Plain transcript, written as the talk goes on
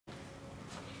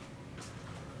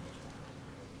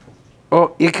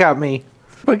Oh, you caught me.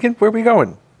 Pumpkin, where are we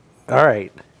going? All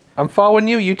right. I'm following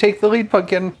you. You take the lead,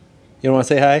 Pumpkin. You don't want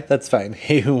to say hi? That's fine.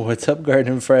 Hey, what's up,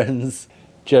 garden friends?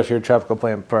 Jeff here, Tropical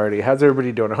Plant Party. How's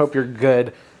everybody doing? I hope you're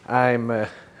good. I'm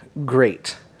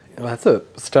great. Lots of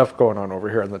stuff going on over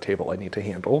here on the table I need to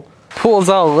handle. Pool's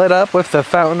all lit up with the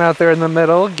fountain out there in the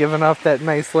middle, giving off that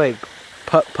nice, like,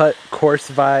 putt-putt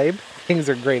course vibe. Things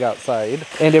are great outside.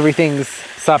 And everything's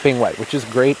sopping wet, which is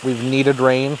great. We've needed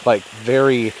rain, like,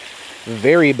 very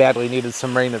badly needed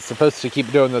some rain. It's supposed to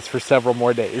keep doing this for several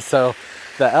more days. So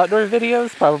the outdoor video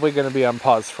is probably going to be on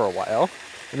pause for a while.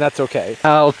 And that's okay.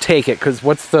 I'll take it, because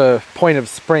what's the point of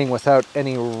spring without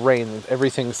any rain?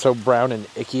 Everything's so brown and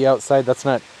icky outside. That's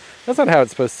not how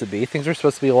it's supposed to be. Things are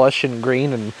supposed to be lush and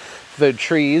green, and the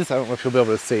trees, I don't know if you'll be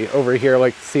able to see over here,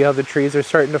 like, see how the trees are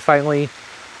starting to finally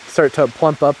start to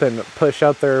plump up and push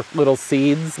out their little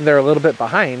seeds. They're a little bit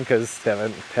behind because they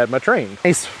haven't had much rain.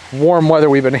 Nice warm weather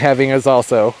we've been having is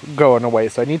also going away,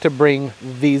 so I need to bring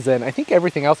these in. I think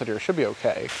everything else out here should be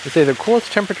okay. They say the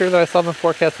coolest temperature that I saw in the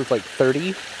forecast was like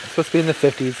 30. It's supposed to be in the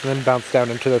 50s and then bounce down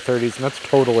into the 30s, and that's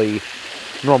totally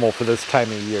normal for this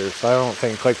time of year. So I don't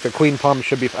think, like, the queen plum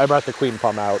should be... I brought the queen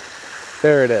plum out.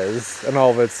 There it is, and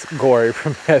all of its glory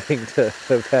from having to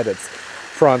have had its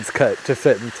fronds cut to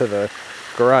fit into the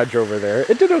garage over there.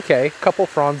 It did okay. A couple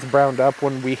fronds browned up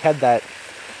when we had that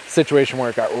situation where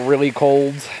it got really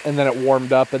cold and then it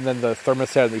warmed up and then the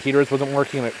thermostat of the heaters wasn't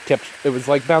working, and it was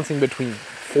like bouncing between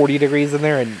 40 degrees in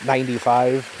there and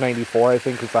 95, 94 I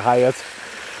think was the highest.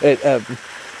 It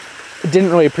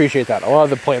didn't really appreciate that. A lot of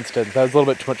the plants did. That was a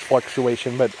little bit too much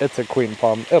fluctuation, but it's a queen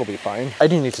plum. It'll be fine. I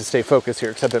do need to stay focused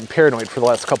here because I've been paranoid for the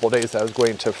last couple of days that I was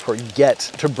going to forget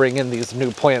to bring in these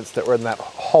new plants that were in that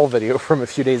haul video from a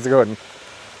few days ago, and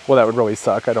well, that would really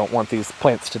suck. I don't want these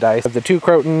plants to die. I have the two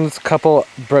crotons, couple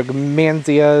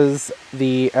brugmansias,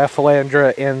 the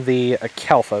aphelandra, and the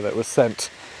acalpha that was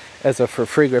sent as a for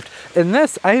free gift. In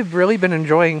this, I've really been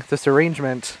enjoying this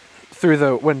arrangement through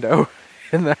the window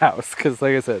in the house because,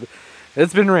 like I said,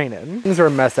 it's been raining. Things are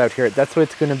a mess out here. That's what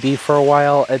it's going to be for a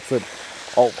while. It's a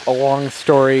long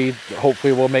story.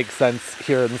 Hopefully will make sense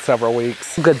here in several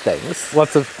weeks. Good things.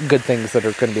 Lots of good things that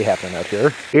are going to be happening out here.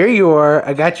 Here you are.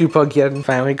 I got you, Pumpkin.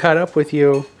 Finally caught up with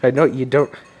you. I know you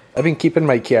don't... I've been keeping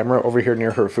my camera over here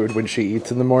near her food when she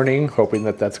eats in the morning, hoping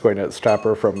that that's going to stop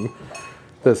her from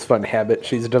this fun habit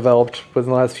she's developed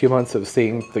within the last few months of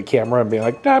seeing the camera and being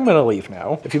like, nah, I'm gonna leave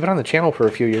now. If you've been on the channel for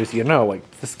a few years, you know, like,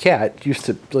 this cat used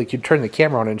to, like, you'd turn the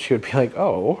camera on and she would be like,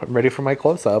 oh, I'm ready for my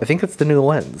close-up. I think it's the new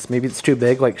lens. Maybe it's too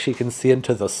big, like she can see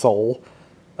into the soul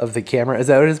of the camera. Is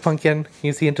that what it is, Pumpkin? Can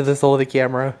you see into the soul of the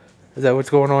camera? Is that what's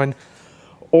going on?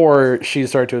 Or she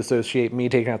started to associate me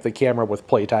taking out the camera with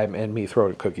playtime and me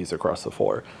throwing cookies across the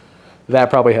floor.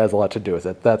 That probably has a lot to do with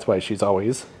it. That's why she's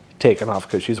always taken off,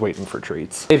 because she's waiting for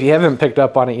treats. If you haven't picked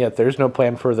up on it yet, there's no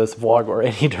plan for this vlog or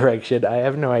any direction. I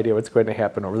have no idea what's going to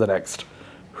happen over the next,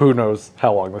 who knows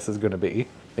how long this is going to be.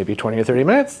 Maybe 20 or 30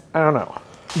 minutes? I don't know.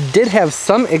 Did have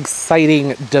some exciting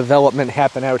development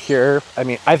happen out here. I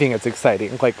mean, I think it's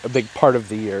exciting, like a big part of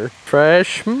the year.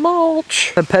 Fresh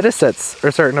mulch. The pedicets are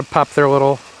starting to pop their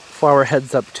little flower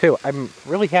heads up too. I'm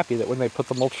really happy that when they put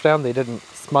the mulch down, they didn't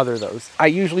smother those. I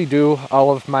usually do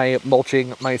all of my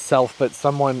mulching myself, but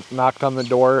someone knocked on the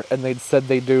door and they'd said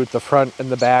they do the front and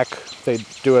the back. They'd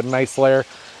do a nice layer.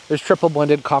 There's triple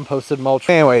blended composted mulch.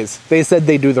 Anyways, they said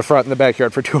they do the front and the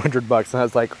backyard for $200, and I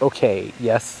was like, okay,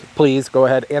 yes, please go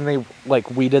ahead. And they like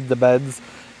weeded the beds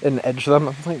and edged them.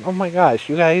 I was like, oh my gosh,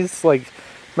 you guys, like,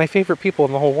 my favorite people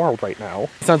in the whole world right now.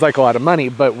 Sounds like a lot of money,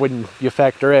 but when you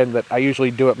factor in that I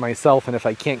usually do it myself, and if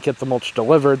I can't get the mulch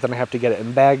delivered, then I have to get it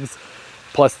in bags,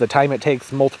 plus the time it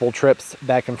takes, multiple trips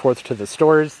back and forth to the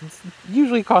stores. It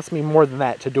usually costs me more than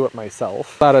that to do it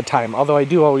myself. A lot of time, although I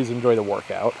do always enjoy the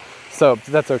workout. So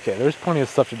that's okay. There's plenty of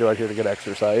stuff to do out here to get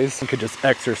exercise. You could just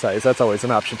exercise. That's always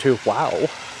an option too. Wow.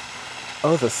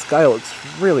 Oh, the sky looks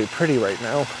really pretty right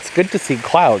now. It's good to see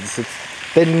clouds. It's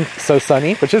been so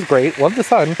sunny, which is great. Love the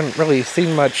sun. Haven't really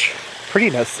seen much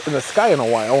prettiness in the sky in a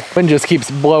while. Wind just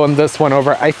keeps blowing this one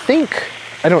over. I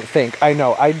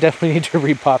know, I definitely need to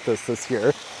repot this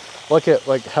year. Look at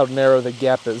like how narrow the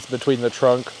gap is between the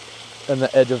trunk and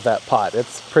the edge of that pot.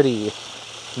 It's pretty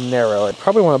narrow. I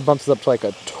probably want to bump this up to like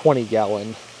a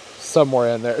 20-gallon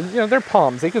somewhere in there. You know, they're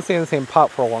palms. They can stay in the same pot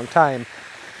for a long time,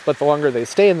 but the longer they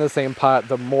stay in the same pot,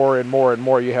 the more and more and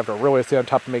more you have to really stay on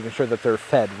top of making sure that they're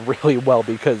fed really well,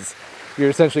 because you're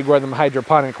essentially growing them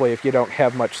hydroponically if you don't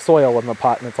have much soil in the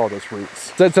pot and it's all just roots.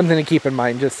 So that's something to keep in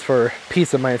mind, just for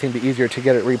peace of mind. I think it'd be easier to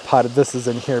get it repotted. This is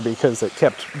in here because it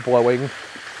kept blowing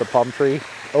the palm tree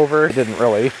over. It didn't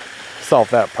really solve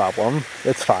that problem.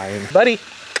 It's fine. Buddy,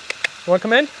 You want to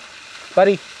come in?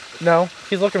 Buddy? No,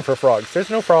 he's looking for frogs. There's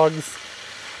no frogs.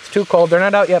 It's too cold. They're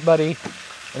not out yet, buddy.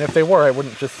 And if they were, I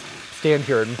wouldn't just stand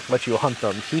here and let you hunt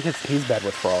them. He's bad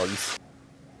with frogs.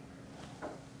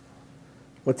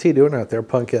 What's he doing out there,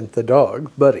 Pumpkin? The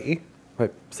dog, Buddy, my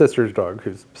sister's dog,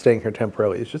 who's staying here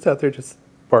temporarily, is just out there just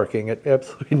barking at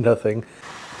absolutely nothing.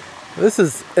 This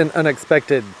is an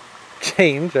unexpected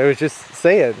change. I was just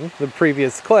saying the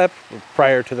previous clip,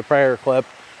 prior to the prior clip,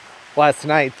 last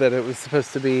night, that it was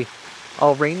supposed to be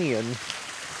all rainy and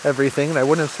everything, and I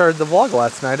wouldn't have started the vlog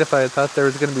last night if I had thought there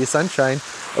was going to be sunshine.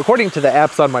 According to the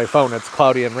apps on my phone, it's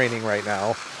cloudy and raining right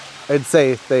now. I'd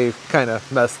say they kind of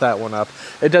messed that one up.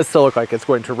 It does still look like it's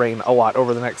going to rain a lot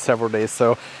over the next several days,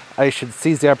 so I should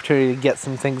seize the opportunity to get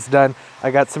some things done.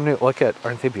 I got some new, look at,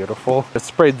 aren't they beautiful? I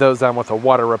sprayed those on with a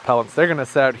water repellent. They're going to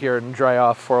sit out here and dry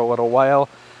off for a little while.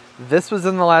 This was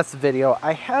in the last video.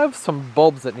 I have some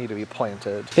bulbs that need to be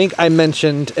planted. I think I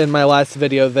mentioned in my last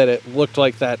video that it looked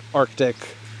like that Arctic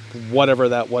whatever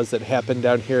that was that happened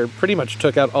down here pretty much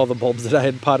took out all the bulbs that I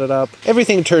had potted up.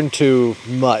 Everything turned to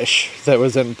mush that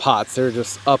was in pots. They were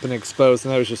just up and exposed,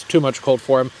 and that was just too much cold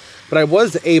for them. But I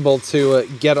was able to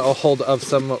get a hold of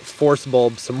some force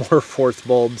bulbs, some more force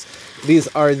bulbs. These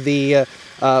are the,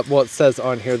 well, it says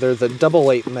on here, they're the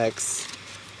 8 mix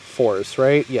force,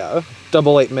 right? Yeah,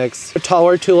 8 mix. A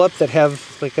taller tulip that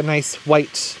have like a nice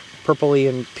white, purpley,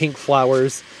 and pink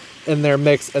flowers in their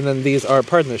mix. And then these are,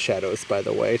 pardon the shadows, by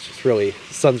the way, it's just really,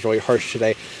 the sun's really harsh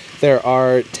today. There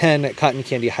are 10 cotton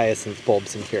candy hyacinth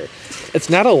bulbs in here. It's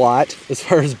not a lot as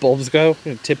far as bulbs go.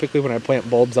 You know, typically when I plant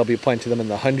bulbs, I'll be planting them in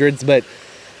the hundreds, but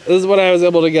this is what I was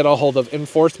able to get a hold of. And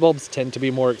force bulbs tend to be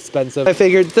more expensive. I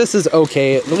figured this is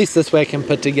okay. At least this way I can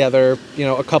put together, you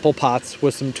know, a couple pots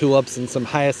with some tulips and some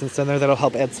hyacinths in there that'll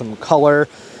help add some color.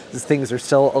 These things are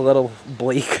still a little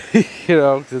bleak, you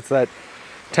know, it's that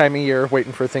time of year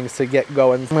waiting for things to get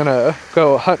going. I'm gonna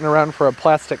go hunting around for a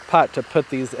plastic pot to put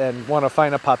these in. Want to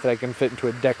find a pot that I can fit into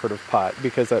a decorative pot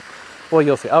because it, well,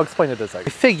 you'll see. I'll explain it as I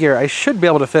figure I should be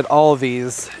able to fit all of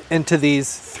these into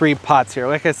these 3 pots here.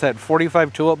 Like I said,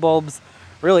 45 tulip bulbs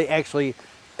really actually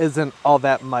isn't all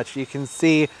that much. You can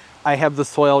see I have the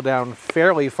soil down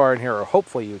fairly far in here, or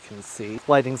hopefully you can see.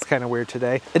 Lighting's kind of weird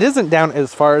today. It isn't down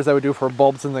as far as I would do for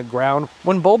bulbs in the ground.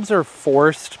 When bulbs are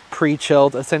forced,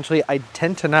 pre-chilled, essentially I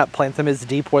tend to not plant them as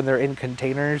deep when they're in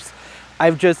containers.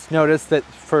 I've just noticed that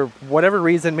for whatever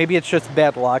reason, maybe it's just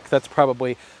bad luck. That's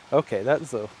probably, okay, that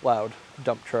was a loud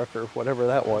dump truck or whatever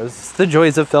that was. The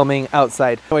joys of filming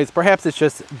outside. Anyways, perhaps it's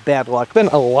just bad luck. Been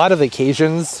a lot of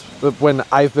occasions when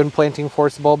I've been planting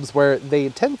force bulbs where they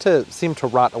tend to seem to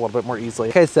rot a little bit more easily.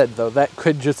 Like I said though, that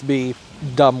could just be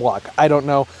dumb luck. I don't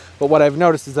know. But what I've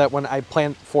noticed is that when I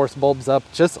plant force bulbs up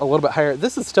just a little bit higher,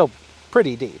 this is still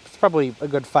pretty deep. It's probably a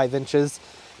good 5 inches.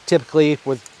 Typically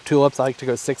with tulips, I like to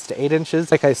go 6 to 8 inches.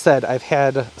 Like I said, I've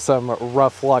had some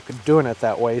rough luck doing it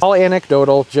that way. All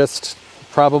anecdotal, just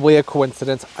probably a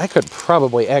coincidence. I could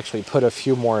probably actually put a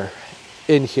few more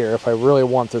in here if I really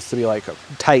want this to be like a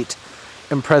tight,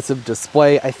 impressive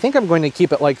display. I think I'm going to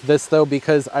keep it like this though,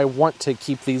 because I want to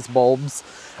keep these bulbs.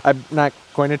 I'm not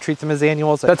going to treat them as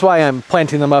annuals. That's why I'm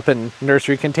planting them up in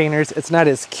nursery containers. It's not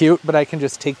as cute, but I can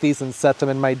just take these and set them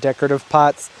in my decorative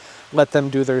pots, let them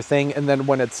do their thing, and then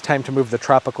when it's time to move the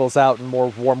tropicals out and more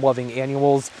warm-loving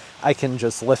annuals, I can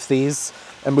just lift these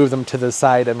and move them to the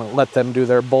side and let them do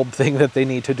their bulb thing that they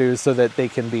need to do so that they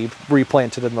can be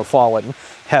replanted in the fall and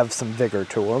have some vigor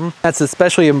to them. That's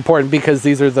especially important because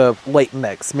these are the late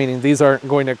mix, meaning these aren't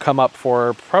going to come up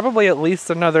for probably at least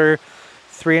another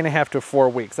 3.5 to 4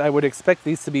 weeks. I would expect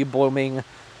these to be blooming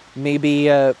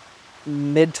maybe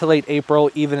mid to late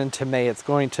April, even into May. It's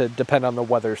going to depend on the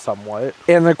weather somewhat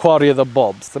and the quality of the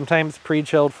bulbs. Sometimes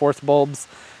pre-chilled force bulbs,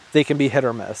 they can be hit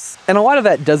or miss. And a lot of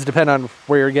that does depend on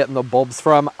where you're getting the bulbs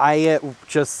from. I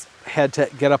just had to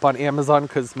get up on Amazon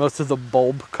because most of the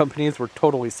bulb companies were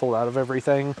totally sold out of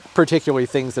everything, particularly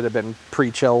things that have been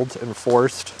pre-chilled and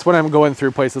forced. It's when I'm going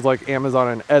through places like Amazon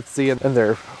and Etsy and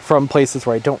they're from places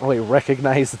where I don't really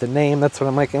recognize the name. That's when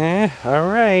I'm like, all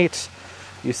right.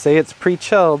 You say it's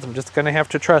pre-chilled, I'm just gonna have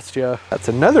to trust you. That's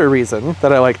another reason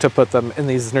that I like to put them in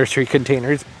these nursery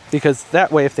containers, because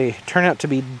that way if they turn out to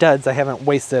be duds, I haven't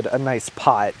wasted a nice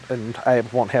pot and I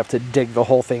won't have to dig the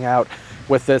whole thing out.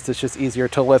 With this, it's just easier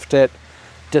to lift it,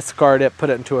 discard it,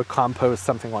 put it into a compost,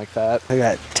 something like that. I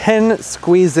got 10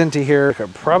 squeezed into here. I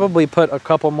could probably put a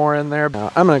couple more in there.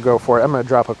 I'm gonna go for it. I'm gonna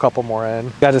drop a couple more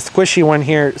in. Got a squishy one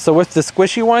here. So with the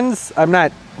squishy ones, I'm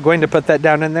not going to put that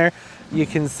down in there. You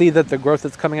can see that the growth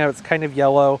that's coming out, it's kind of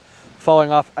yellow.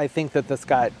 falling off. I think that this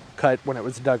got cut when it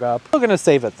was dug up. I'm still gonna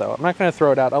save it though. I'm not gonna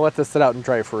throw it out. I'll let this sit out and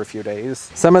dry for a few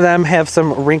days. Some of them have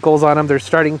some wrinkles on them. They're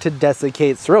starting to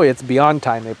desiccate. So really it's beyond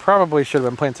time. They probably should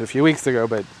have been planted a few weeks ago,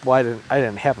 but well, I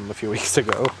didn't have them a few weeks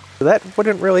ago. So that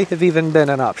wouldn't really have even been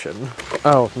an option.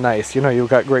 Oh, nice. You know,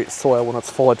 you've got great soil when it's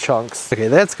full of chunks. Okay,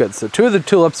 that's good. So 2 of the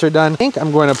tulips are done. I think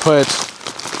I'm going to put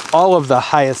all of the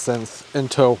hyacinths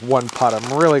into one pot.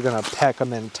 I'm really going to pack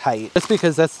them in tight. Just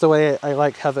because that's the way I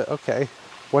like how okay.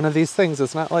 One of these things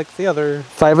is not like the other.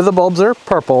 5 of the bulbs are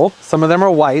purple. Some of them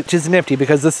are white, which is nifty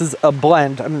because this is a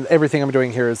blend. I mean, everything I'm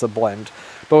doing here is a blend.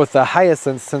 But with the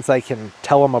hyacinths, since I can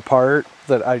tell them apart,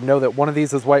 that I know that one of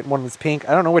these is white and one is pink,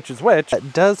 I don't know which is which.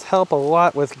 It does help a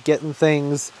lot with getting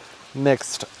things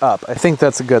mixed up. I think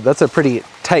that's good. That's a pretty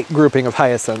tight grouping of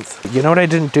hyacinths. You know what I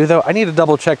didn't do though? I need to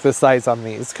double check the size on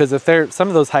these because if some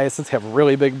of those hyacinths have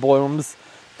really big blooms,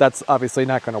 that's obviously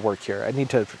not going to work here. I need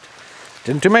to...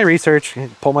 Didn't do my research,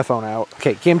 pull my phone out.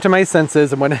 Okay, came to my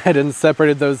senses and went ahead and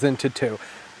separated those into 2.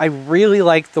 I really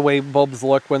like the way bulbs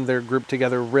look when they're grouped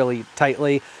together really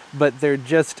tightly, but there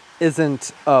just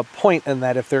isn't a point in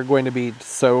that if they're going to be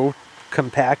so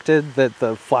compacted that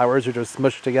the flowers are just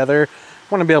smushed together.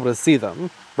 I want to be able to see them,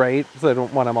 right? So I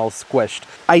don't want them all squished.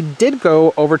 I did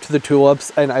go over to the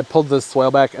tulips and I pulled the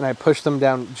soil back and I pushed them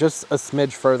down just a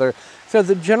smidge further. So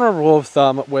the general rule of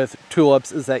thumb with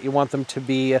tulips is that you want them to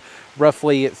be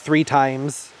roughly 3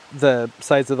 times the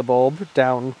size of the bulb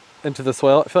down into the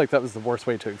soil. I feel like that was the worst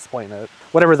way to explain it.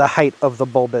 Whatever the height of the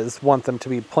bulb is, want them to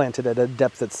be planted at a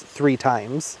depth that's 3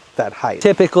 times that height.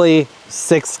 Typically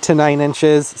 6 to 9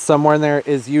 inches, somewhere in there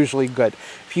is usually good.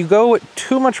 If you go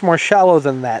too much more shallow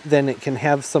than that, then it can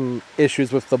have some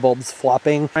issues with the bulbs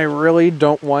flopping. I really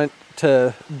don't want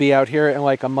to be out here in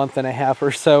like a month and a half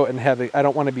or so and I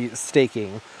don't want to be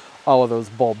staking all of those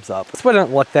bulbs up. This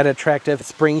wouldn't look that attractive.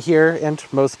 Spring here and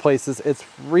most places it's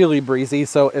really breezy,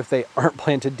 so if they aren't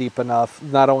planted deep enough,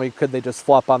 not only could they just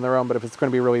flop on their own, but if it's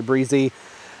going to be really breezy,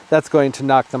 that's going to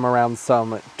knock them around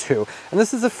some too. And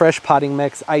this is a fresh potting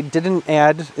mix. I didn't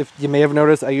add, if you may have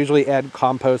noticed, I usually add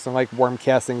compost and like worm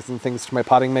castings and things to my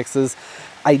potting mixes.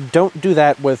 I don't do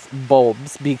that with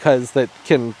bulbs because that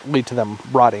can lead to them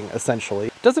rotting essentially.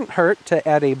 It doesn't hurt to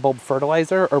add a bulb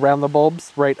fertilizer around the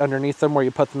bulbs right underneath them where you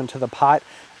put them into the pot.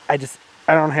 I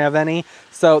don't have any,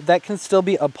 so that can still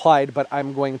be applied, but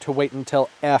I'm going to wait until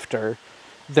after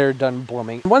they're done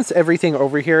blooming. Once everything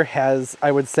over here has,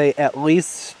 I would say, at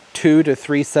least 2 to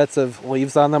 3 sets of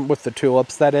leaves on them, with the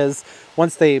tulips that is,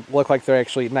 once they look like they're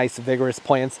actually nice vigorous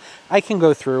plants, I can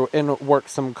go through and work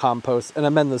some compost and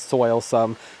amend the soil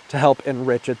some to help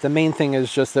enrich it. The main thing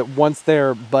is just that once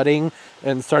they're budding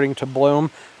and starting to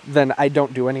bloom, then I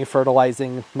don't do any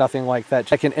fertilizing, nothing like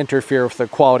that. I can interfere with the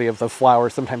quality of the flower.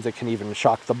 Sometimes it can even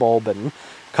shock the bulb and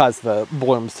cause the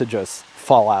blooms to just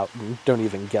fall out and don't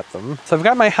even get them. So I've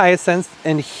got my hyacinths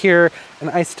in here and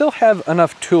I still have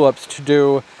enough tulips to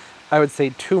do, I would say,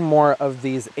 2 more of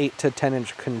these 8 to 10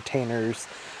 inch containers.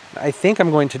 I think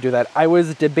I'm going to do that. I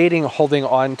was debating holding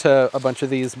on to a bunch of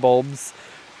these bulbs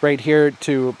right here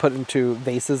to put into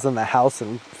vases in the house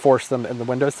and force them in the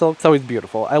windowsill. It's always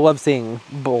beautiful. I love seeing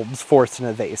bulbs forced in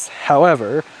a vase.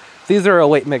 However, these are a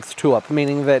late mix tulip,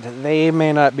 meaning that they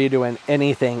may not be doing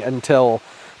anything until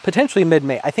potentially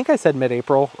mid-May. I think I said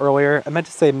mid-April earlier. I meant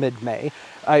to say mid-May.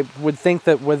 I would think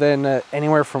that within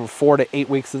anywhere from 4 to 8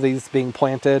 weeks of these being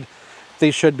planted, they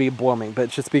should be blooming, but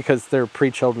just because they're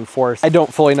pre-chilled and forced, I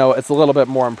don't fully know. It's a little bit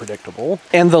more unpredictable.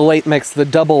 And the late mix, the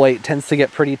double 8, tends to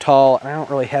get pretty tall, and I don't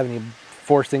really have any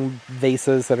forcing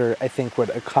vases that I think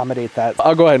would accommodate that.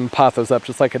 I'll go ahead and pot those up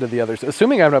just like I did the others,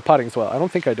 assuming I have enough potting soil. I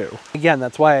don't think I do. Again,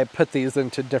 that's why I put these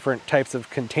into different types of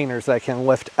containers that I can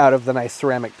lift out of the nice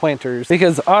ceramic planters,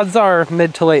 because odds are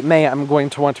mid to late May, I'm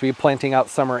going to want to be planting out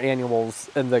summer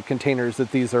annuals in the containers that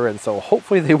these are in. So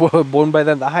hopefully they will have bloomed by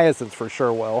then. The hyacinths for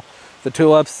sure will. The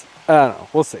tulips, I don't know,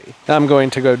 we'll see. I'm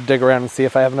going to go dig around and see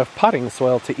if I have enough potting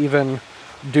soil to even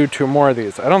do 2 more of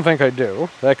these. I don't think I do.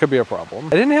 That could be a problem. I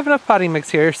didn't have enough potting mix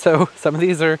here, so some of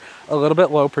these are a little bit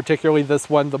low, particularly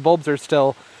this one. The bulbs are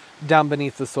still down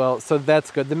beneath the soil, so that's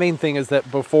good. The main thing is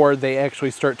that before they actually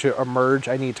start to emerge,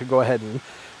 I need to go ahead and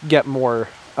get more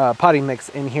potting mix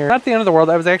in here. Not the end of the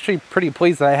world. I was actually pretty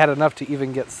pleased that I had enough to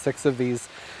even get 6 of these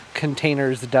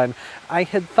containers done. I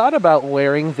had thought about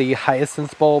layering the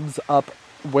hyacinth bulbs up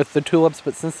with the tulips,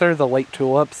 but since they're the late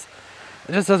tulips,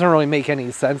 it just doesn't really make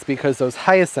any sense, because those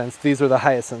hyacinths, these are the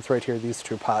hyacinths right here, these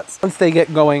 2 pots. Once they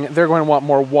get going, they're going to want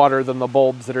more water than the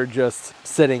bulbs that are just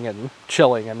sitting and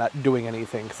chilling and not doing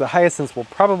anything, because the hyacinths will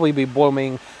probably be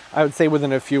blooming, I would say,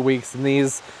 within a few weeks, and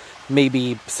these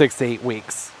maybe 6 to 8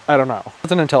 weeks. I don't know. It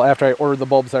wasn't until after I ordered the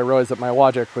bulbs that I realized that my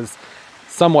logic was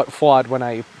somewhat flawed when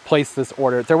I placed this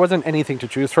order. There wasn't anything to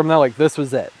choose from though. Like, this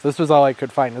was it. This was all I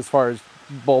could find as far as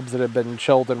bulbs that had been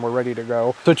chilled and were ready to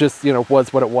go. So it just, you know,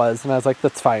 was what it was. And I was like,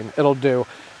 that's fine. It'll do.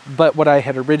 But what I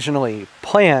had originally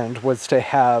planned was to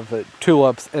have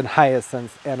tulips and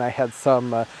hyacinths, and I had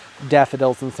some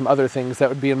daffodils and some other things that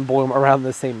would be in bloom around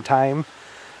the same time.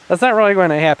 That's not really going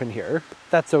to happen here.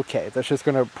 That's okay. That's just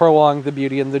going to prolong the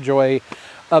beauty and the joy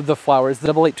of the flowers. The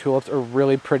double 8 tulips are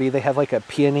really pretty. They have like a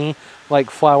peony like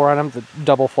flower on them, the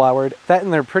double flowered. That,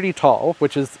 and they're pretty tall,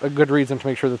 which is a good reason to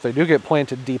make sure that they do get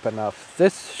planted deep enough.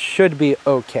 This should be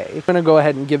okay. I'm gonna go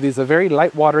ahead and give these a very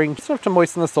light watering, just enough to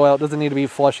moisten the soil. It doesn't need to be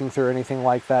flushing through or anything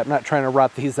like that. I'm not trying to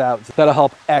rot these out. That'll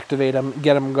help activate them,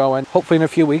 get them going. Hopefully in a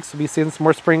few weeks we'll be seeing some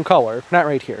more spring color. Not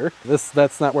right here.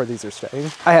 That's not where these are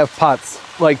staying. I have pots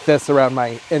like this around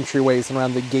my entryways and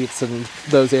around the gates and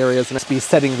those areas, and I'll be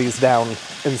setting these down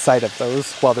inside of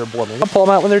those while they're blooming. I'll pull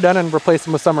them out when they're done and replace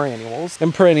them with summer annuals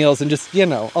and perennials and just, you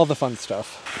know, all the fun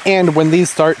stuff. And when these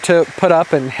start to put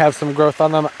up and have some growth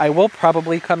on them, I will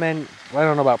probably come in, I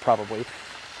don't know about probably,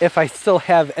 if I still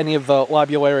have any of the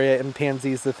lobularia and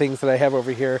pansies, the things that I have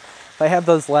over here, if I have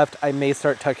those left, I may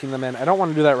start tucking them in. I don't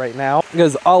want to do that right now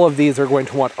because all of these are going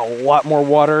to want a lot more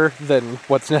water than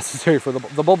what's necessary for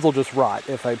the bulbs will just rot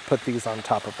if I put these on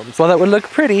top of them. So that would look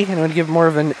pretty and it would give more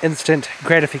of an instant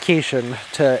gratification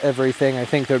to everything. I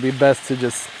think that would be best to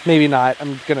just, maybe not,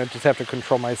 I'm gonna just have to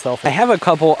control myself. I have a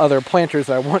couple other planters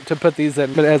I want to put these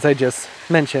in, but as I just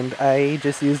mentioned, I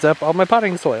just used up all my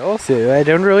potting soil. So I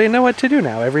don't really know what to do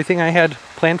now. Everything I had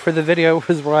planned for the video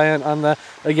was reliant on the,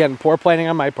 again, poor planning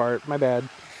on my part. My bad.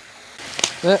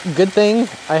 Good thing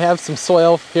I have some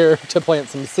soil here to plant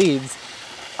some seeds.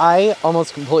 I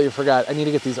almost completely forgot. I need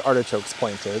to get these artichokes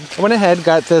planted. I went ahead,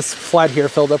 got this flat here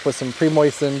filled up with some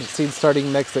pre-moistened seed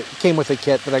starting mix that came with a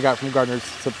kit that I got from Gardener's.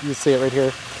 You see it right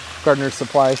here. Gardener's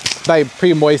Supply. By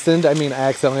pre-moistened, I mean I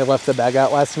accidentally left the bag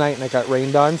out last night and it got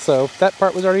rained on, so that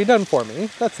part was already done for me.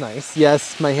 That's nice.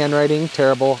 Yes, my handwriting,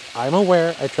 terrible. I'm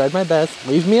aware. I tried my best.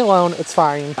 Leave me alone. It's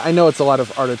fine. I know it's a lot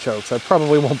of artichokes. I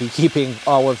probably won't be keeping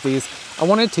all of these. I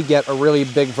wanted to get a really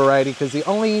big variety because the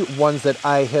only ones that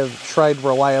I have tried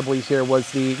reliably here was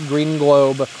the Green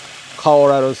Globe,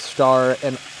 Colorado Star,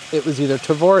 and it was either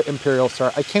Tavor or Imperial Star.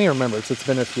 I can't even remember because it's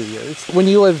been a few years. When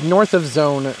you live north of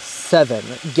zone 7,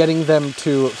 getting them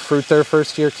to fruit their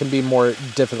first year can be more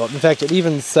difficult. In fact, it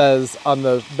even says on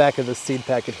the back of the seed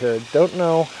packet here, don't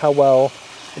know how well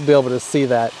you'll be able to see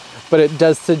that, but it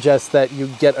does suggest that you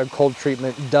get a cold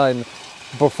treatment done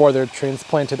before they're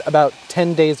transplanted, about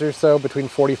 10 days or so, between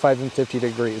 45 and 50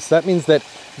 degrees. So that means that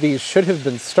these should have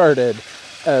been started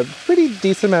a pretty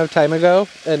decent amount of time ago,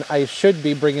 and I should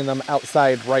be bringing them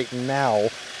outside right now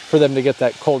for them to get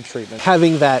that cold treatment.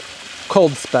 Having that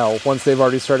cold spell, once they've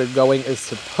already started going, is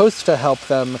supposed to help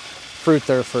them fruit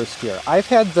their first year. I've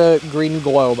had the Green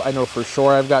Globe. I know for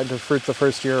sure I've gotten to fruit the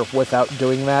first year without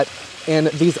doing that. And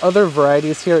these other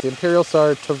varieties here, the Imperial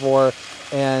Star, Tavor,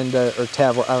 and or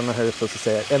Tavor, I don't know how you're supposed to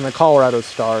say it, and the Colorado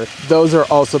Star, those are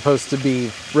all supposed to be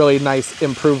really nice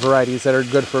improved varieties that are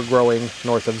good for growing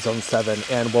north of zone 7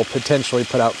 and will potentially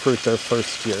put out fruit their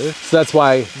first year. So that's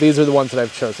why these are the ones that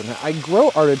I've chosen. I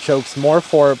grow artichokes more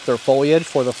for their foliage,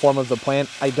 for the form of the plant.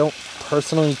 I don't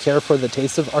personally care for the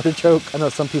taste of artichoke. I know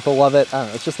some people love it. I don't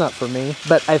know, it's just not for me.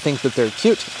 But I think that they're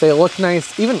cute. They look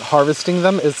nice. Even harvesting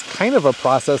them is kind of a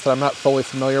process that I'm not fully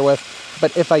familiar with.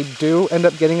 But if I do end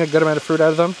up getting a good amount of fruit out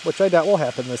of them, which I doubt will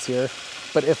happen this year,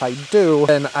 but if I do,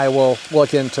 then I will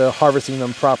look into harvesting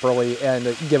them properly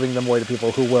and giving them away to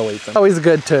people who will eat them. Always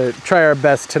good to try our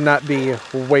best to not be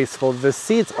wasteful. The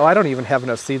seeds, oh, I don't even have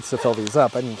enough seeds to fill these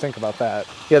up. I didn't think about that.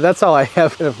 Yeah, that's all I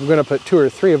have. If I'm gonna put 2 or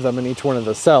 3 of them in each one of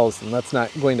the cells, and that's not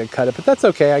going to cut it, but that's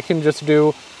okay. I can just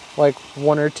do like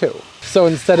 1 or 2. So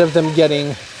instead of them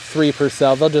getting 3 per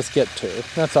cell, they'll just get 2.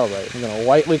 That's all right. I'm gonna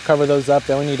lightly cover those up.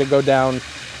 They only need to go down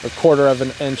 1/4 of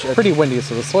an inch. It's pretty windy,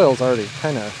 so the soil's already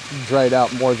kind of dried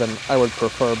out more than I would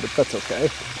prefer, but that's okay.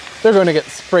 They're going to get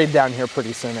sprayed down here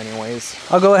pretty soon anyways.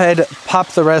 I'll go ahead, pop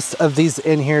the rest of these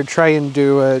in here, try and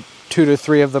do 2 to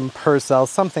 3 of them per cell,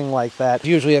 something like that.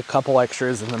 Usually a couple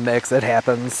extras in the mix, it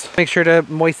happens. Make sure to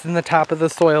moisten the top of the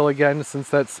soil again, since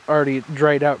that's already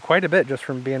dried out quite a bit just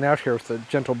from being out here with the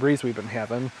gentle breeze we've been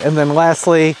having. And then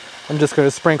lastly, I'm just going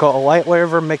to sprinkle a light layer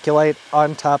of vermiculite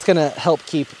on top. It's going to help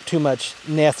keep too much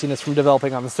nastiness from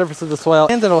developing on the surface of the soil,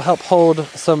 and it'll help hold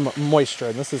some moisture.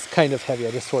 And this is kind of heavy.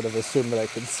 I just sort of assumed that I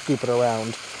could scoop it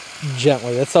around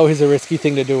gently. That's always a risky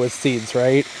thing to do with seeds,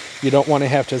 right? You don't want to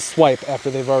have to swipe after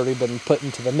they've already been put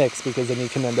into the mix, because then you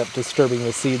can end up disturbing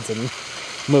the seeds and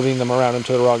moving them around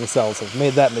into the wrong cells. I've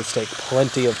made that mistake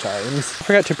plenty of times. I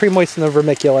forgot to pre-moisten the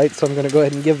vermiculite, so I'm going to go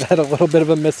ahead and give that a little bit of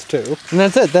a miss too. And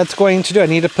that's it. That's going to do. I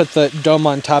need to put the dome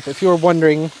on top. If you were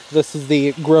wondering, this is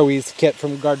the Growease kit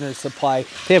from Gardener's Supply.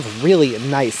 They have really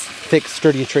nice, thick,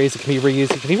 sturdy trays that can be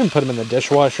reused. You can even put them in the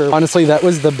dishwasher. Honestly, that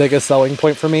was the biggest selling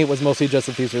point for me. It was mostly just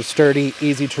that these are sturdy,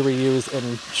 easy to reuse,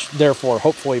 and therefore,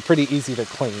 hopefully, pretty easy to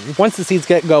clean. Once the seeds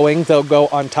get going, they'll go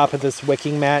on top of this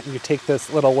wicking mat. You take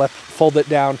this little lip, fold it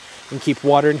down, and keep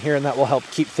water in here, and that will help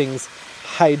keep things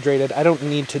hydrated. I don't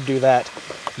need to do that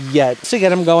yet. To get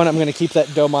them going, I'm going to keep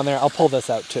that dome on there. I'll pull this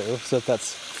out too, so that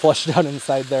that's flushed down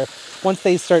inside there. Once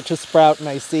they start to sprout and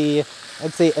I see,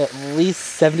 I'd say at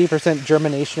least 70%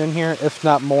 germination in here, if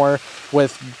not more,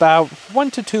 with about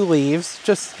 1 to 2 leaves,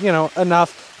 just, you know,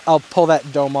 enough, I'll pull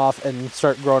that dome off and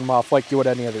start growing them off like you would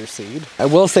any other seed. I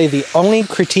will say the only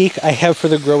critique I have for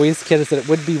the Growease kit is that it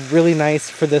would be really nice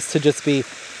for this to just be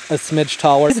a smidge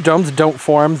taller. These domes don't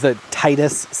form the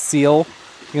tightest seal.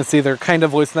 You can see they're kind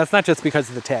of loose, and that's not just because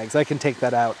of the tags. I can take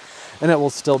that out and it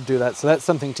will still do that. So that's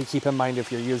something to keep in mind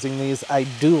if you're using these. I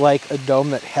do like a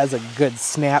dome that has a good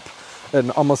snap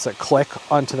and almost a click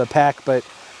onto the pack, but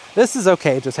this is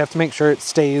okay. Just have to make sure it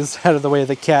stays out of the way of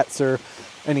the cats or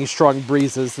any strong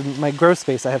breezes. In my grow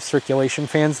space, I have circulation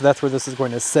fans. That's where this is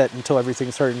going to sit until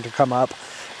everything's starting to come up.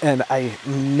 And I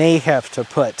may have to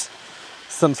put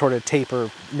some sort of tape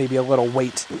or maybe a little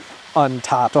weight on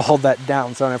top to hold that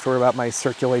down, so I don't have to worry about my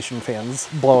circulation fans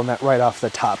blowing that right off the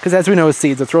top. Because as we know with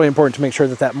seeds, it's really important to make sure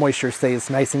that that moisture stays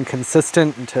nice and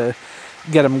consistent and to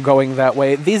get them going that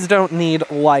way. These don't need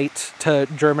light to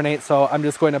germinate, so I'm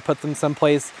just going to put them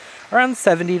someplace around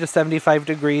 70 to 75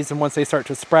 degrees, and once they start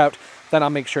to sprout, then I'll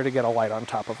make sure to get a light on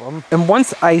top of them. And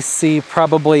once I see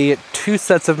probably 2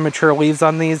 sets of mature leaves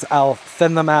on these, I'll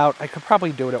thin them out. I could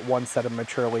probably do it at 1 set of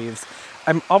mature leaves.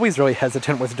 I'm always really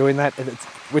hesitant with doing that,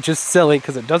 which is silly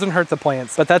because it doesn't hurt the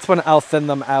plants, but that's when I'll thin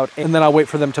them out, and then I'll wait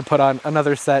for them to put on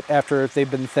another set after they've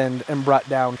been thinned and brought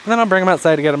down, and then I'll bring them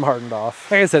outside to get them hardened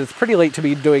off. Like I said, it's pretty late to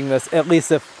be doing this, at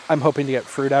least if I'm hoping to get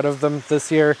fruit out of them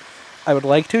this year. I would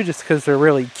like to, just because they're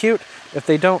really cute. If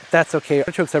they don't, that's okay.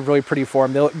 Artichokes have really pretty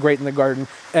form. They look great in the garden,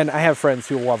 and I have friends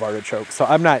who love artichokes, so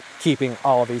I'm not keeping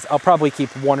all of these. I'll probably keep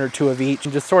 1 or 2 of each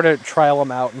and just sort of trial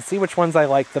them out and see which ones I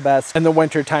like the best. In the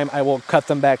winter time, I will cut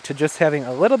them back to just having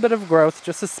a little bit of growth,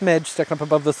 just a smidge, sticking up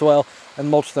above the soil, and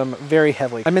mulch them very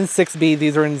heavily. I'm in 6B,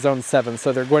 these are in zone 7,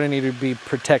 so they're going to need to be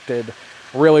protected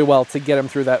really well to get them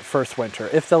through that first winter,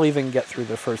 if they'll even get through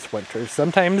the first winter.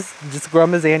 Sometimes just grow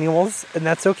them as annuals, and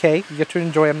that's okay. You get to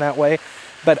enjoy them that way.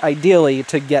 But ideally,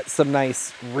 to get some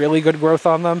nice, really good growth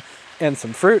on them and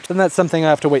some fruit, then that's something I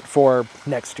have to wait for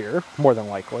next year, more than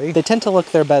likely. They tend to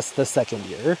look their best the second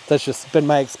year. That's just been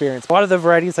my experience. A lot of the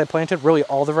varieties I planted, really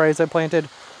all the varieties I planted,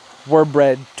 were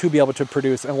bred to be able to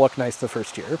produce and look nice the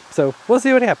first year. So we'll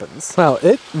see what happens. Wow,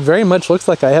 it very much looks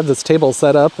like I have this table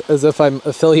set up as if I'm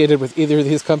affiliated with either of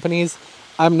these companies.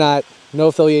 I'm not. No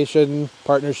affiliation,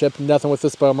 partnership, nothing with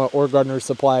Espoma or Gardener's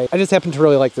Supply. I just happen to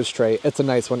really like this tray. It's a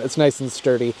nice one. It's nice and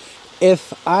sturdy.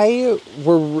 If I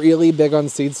were really big on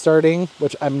seed starting,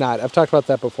 which I'm not, I've talked about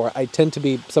that before, I tend to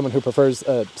be someone who prefers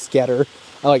a scatter.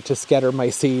 I like to scatter my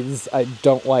seeds. I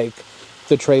don't like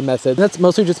the tray method. And that's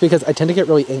mostly just because I tend to get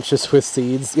really anxious with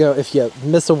seeds. You know, if you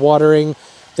miss a watering,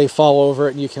 they fall over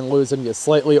and you can lose them. You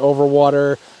slightly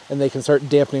overwater and they can start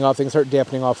dampening off. They can start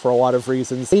dampening off for a lot of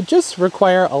reasons. They just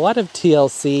require a lot of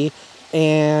TLC,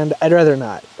 and I'd rather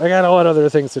not. I got a lot of other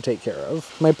things to take care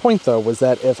of. My point, though, was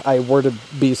that if I were to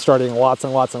be starting lots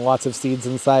and lots and lots of seeds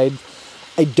inside,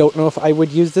 I don't know if I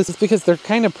would use this because they're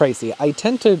kind of pricey. I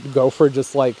tend to go for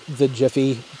just like the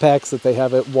Jiffy packs that they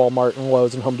have at Walmart and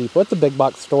Lowe's and Home Depot at the big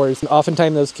box stores. And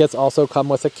oftentimes those kits also come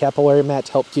with a capillary mat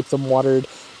to help keep them watered.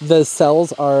 The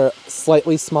cells are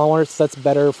slightly smaller, so that's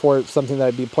better for something that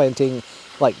I'd be planting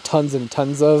like tons and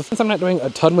tons of. Since I'm not doing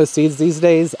a ton with seeds these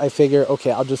days, I figure,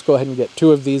 okay, I'll just go ahead and get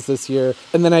 2 of these this year,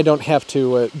 and then I don't have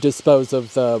to dispose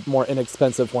of the more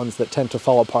inexpensive ones that tend to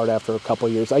fall apart after a couple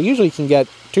years. I usually can get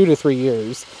 2 to 3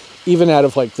 years, even out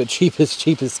of like the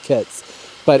cheapest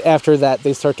kits. But after that,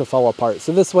 they start to fall apart.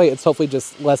 So this way, it's hopefully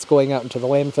just less going out into the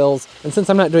landfills. And since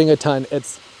I'm not doing a ton,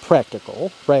 it's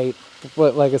practical, right?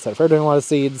 But like I said, if I'm doing a lot of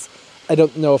seeds, I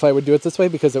don't know if I would do it this way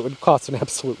because it would cost an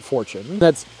absolute fortune.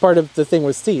 That's part of the thing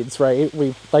with seeds, right?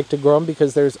 We like to grow them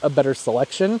because there's a better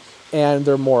selection and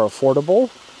they're more affordable.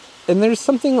 And there's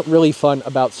something really fun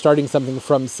about starting something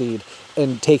from seed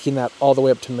and taking that all the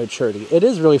way up to maturity. It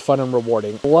is really fun and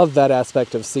rewarding. I love that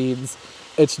aspect of seeds.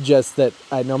 It's just that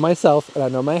I know myself and I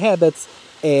know my habits,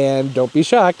 and don't be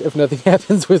shocked if nothing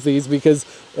happens with these because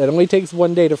it only takes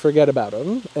 1 day to forget about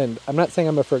them. And I'm not saying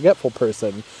I'm a forgetful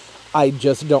person, I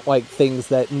just don't like things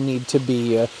that need to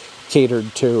be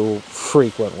catered to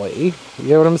frequently. You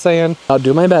know what I'm saying? I'll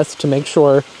do my best to make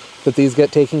sure that these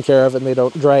get taken care of and they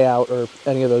don't dry out or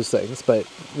any of those things, but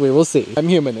we will see. I'm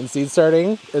human, and seed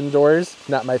starting indoors,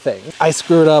 not my thing. I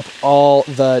screw it up all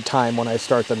the time when I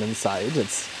start them inside.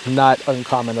 It's not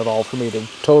uncommon at all for me to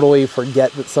totally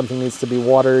forget that something needs to be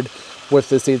watered with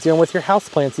the seeds. You know, with your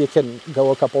houseplants, you can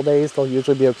go a couple days. They'll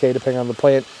usually be okay depending on the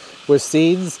plant. With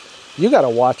seeds, you gotta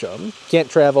watch them. Can't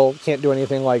travel, can't do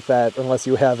anything like that unless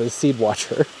you have a seed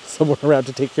watcher, someone around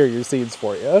to take care of your seeds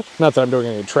for you. Not that I'm doing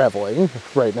any traveling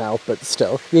right now, but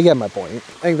still, you get my point. I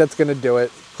think that's gonna do it.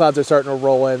 Clouds are starting to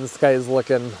roll in, the sky is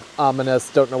looking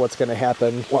ominous, don't know what's gonna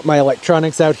happen. Want my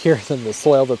electronics out here, then the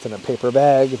soil that's in a paper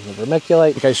bag, and the vermiculite.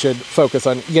 I think I should focus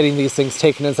on getting these things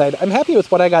taken inside. I'm happy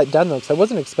with what I got done though, because I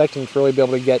wasn't expecting to really be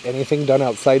able to get anything done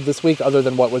outside this week other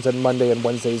than what was in Monday and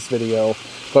Wednesday's video.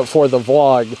 But for the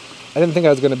vlog, I didn't think I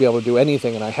was going to be able to do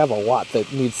anything, and I have a lot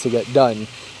that needs to get done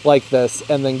like this,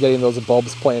 and then getting those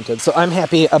bulbs planted. So I'm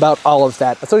happy about all of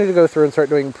that. I still need to go through and start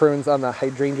doing prunes on the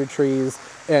hydrangea trees,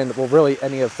 and well, really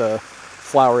any of the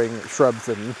flowering shrubs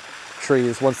and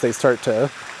trees once they start to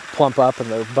plump up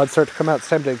and the buds start to come out. It's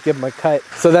time to give them a cut.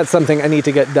 So that's something I need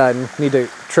to get done. Need to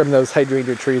trim those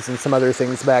hydrangea trees and some other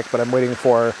things back, but I'm waiting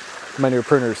for my new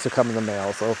pruners to come in the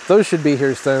mail. So those should be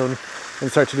here soon, and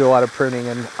start to do a lot of pruning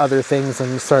and other things,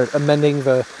 and start amending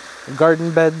the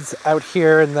garden beds out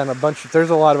here, and then there's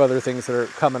a lot of other things that are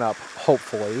coming up,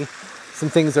 hopefully. Some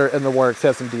things are in the works,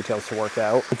 have some details to work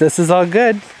out. But this is all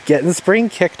good. Getting spring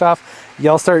kicked off.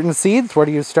 Y'all starting seeds? What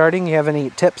are you starting? You have any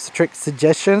tips, tricks,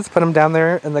 suggestions? Put them down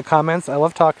there in the comments. I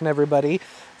love talking to everybody.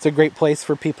 It's a great place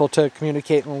for people to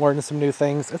communicate and learn some new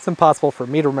things. It's impossible for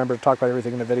me to remember to talk about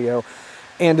everything in a video.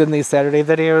 And in these Saturday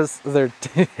videos, they're,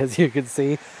 as you can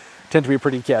see, tend to be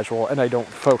pretty casual, and I don't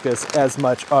focus as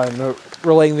much on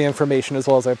relaying the information as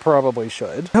well as I probably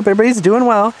should. Hope everybody's doing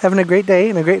well, having a great day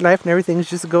and a great life, and everything's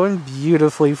just going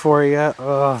beautifully for you.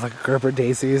 Oh, the Gerber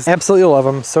daisies. Absolutely love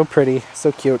them. So pretty,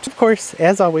 so cute. Of course,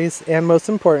 as always, and most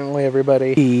importantly,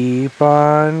 everybody, keep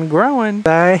on growing.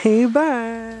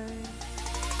 Bye-bye.